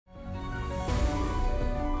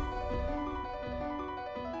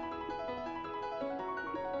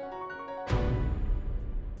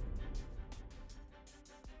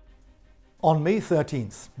On May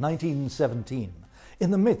 13th, 1917, in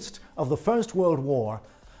the midst of the First World War,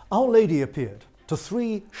 Our Lady appeared to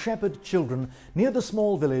 3 shepherd children near the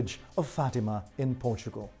small village of Fatima in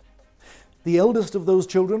Portugal. The eldest of those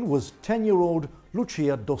children was 10-year-old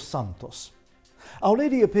Lucia dos Santos. Our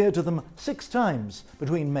Lady appeared to them 6 times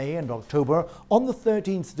between May and October on the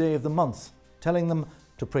 13th day of the month, telling them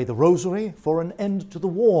to pray the Rosary for an end to the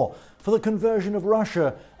war, for the conversion of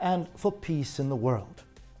Russia, and for peace in the world.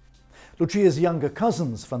 Lucia's younger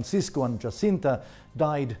cousins, Francisco and Jacinta,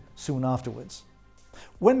 died soon afterwards.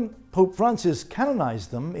 When Pope Francis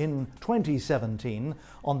canonized them in 2017,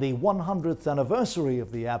 on the 100th anniversary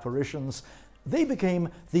of the apparitions, they became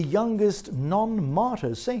the youngest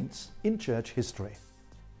non-martyr saints in church history.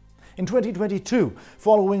 In 2022,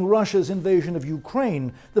 following Russia's invasion of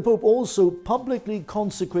Ukraine, the Pope also publicly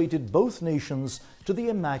consecrated both nations to the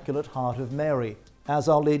Immaculate Heart of Mary, as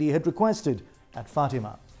Our Lady had requested at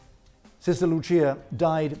Fatima. Sister Lucia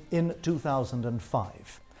died in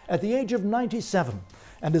 2005, at the age of 97,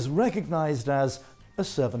 and is recognized as a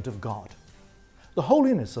servant of God. The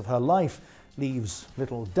holiness of her life leaves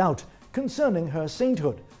little doubt concerning her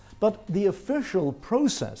sainthood, but the official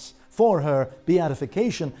process for her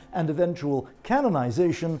beatification and eventual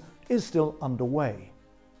canonization is still underway.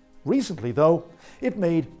 Recently, though, it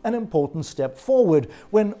made an important step forward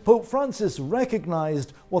when Pope Francis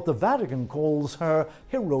recognized what the Vatican calls her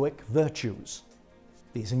heroic virtues.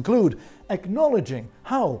 These include acknowledging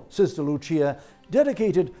how Sister Lucia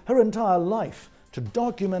dedicated her entire life to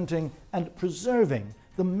documenting and preserving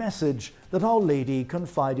the message that Our Lady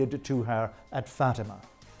confided to her at Fatima,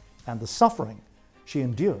 and the suffering she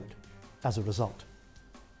endured as a result.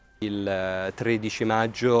 On May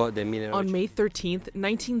 13th,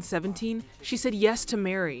 1917, she said yes to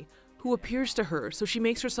Mary, who appears to her, so she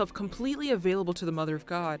makes herself completely available to the Mother of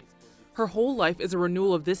God. Her whole life is a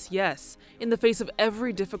renewal of this yes, in the face of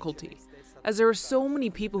every difficulty. As there are so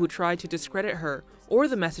many people who try to discredit her or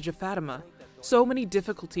the message of Fatima, so many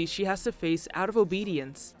difficulties she has to face out of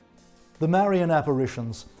obedience. The Marian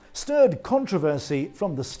apparitions stirred controversy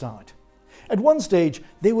from the start. At one stage,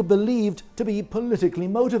 they were believed to be politically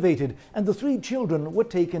motivated, and the 3 children were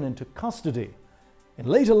taken into custody. In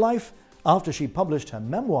later life, after she published her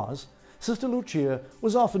memoirs, Sister Lucia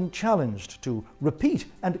was often challenged to repeat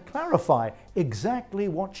and clarify exactly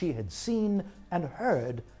what she had seen and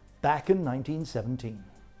heard back in 1917.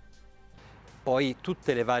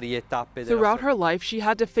 Throughout her life, she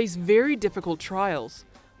had to face very difficult trials,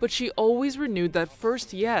 but she always renewed that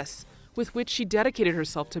first yes with which she dedicated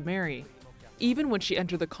herself to Mary. Even when she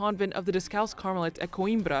entered the convent of the Descalced Carmelites at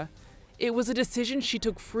Coimbra, it was a decision she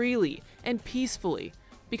took freely and peacefully,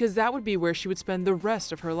 because that would be where she would spend the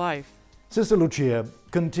rest of her life. Sister Lucia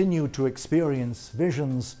continued to experience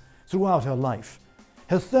visions throughout her life.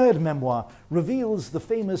 Her 3rd memoir reveals the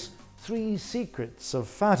famous 3 secrets of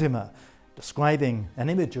Fatima, describing an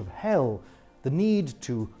image of hell, the need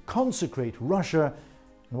to consecrate Russia,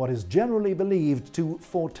 and what is generally believed to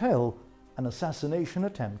foretell an assassination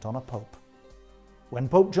attempt on a pope. When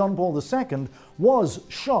Pope John Paul II was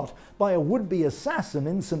shot by a would-be assassin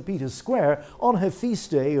in St. Peter's Square on her feast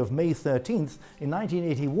day of May 13th in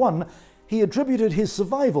 1981, he attributed his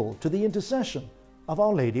survival to the intercession of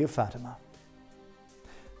Our Lady of Fatima.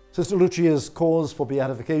 Sister Lucia's cause for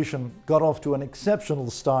beatification got off to an exceptional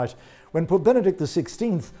start when Pope Benedict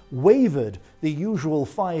XVI waived the usual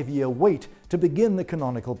 5-year wait to begin the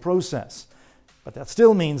canonical process. But that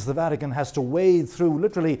still means the Vatican has to wade through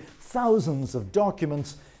literally thousands of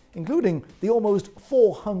documents, including the almost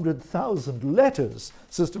 400,000 letters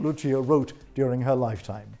Sister Lucia wrote during her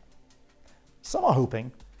lifetime. Some are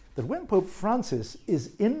hoping that when Pope Francis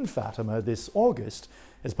is in Fatima this August,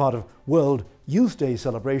 as part of World Youth Day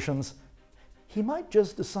celebrations, he might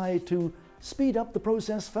just decide to speed up the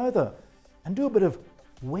process further and do a bit of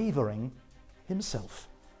wavering himself.